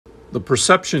The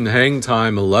Perception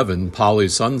Hangtime 11 Poly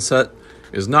Sunset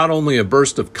is not only a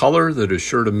burst of color that is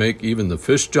sure to make even the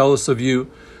fish jealous of you,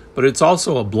 but it's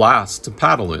also a blast to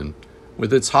paddle in.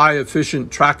 With its high efficient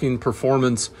tracking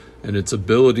performance and its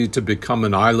ability to become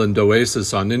an island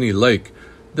oasis on any lake,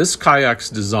 this kayak's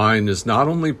design is not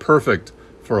only perfect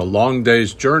for a long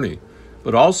day's journey,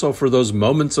 but also for those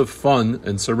moments of fun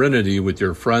and serenity with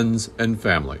your friends and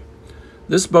family.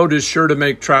 This boat is sure to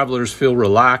make travelers feel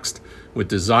relaxed with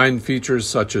design features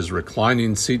such as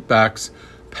reclining seatbacks,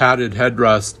 padded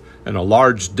headrest, and a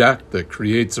large deck that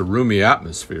creates a roomy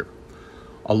atmosphere.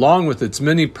 Along with its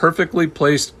many perfectly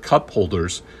placed cup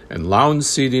holders and lounge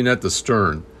seating at the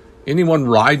stern, anyone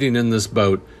riding in this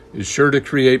boat is sure to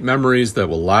create memories that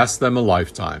will last them a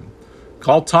lifetime.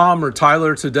 Call Tom or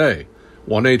Tyler today,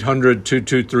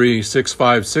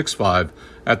 1-800-223-6565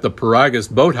 at the Piragis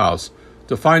Boathouse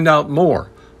to find out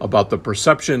more about the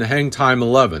Perception Hangtime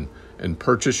 11 and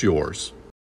purchase yours.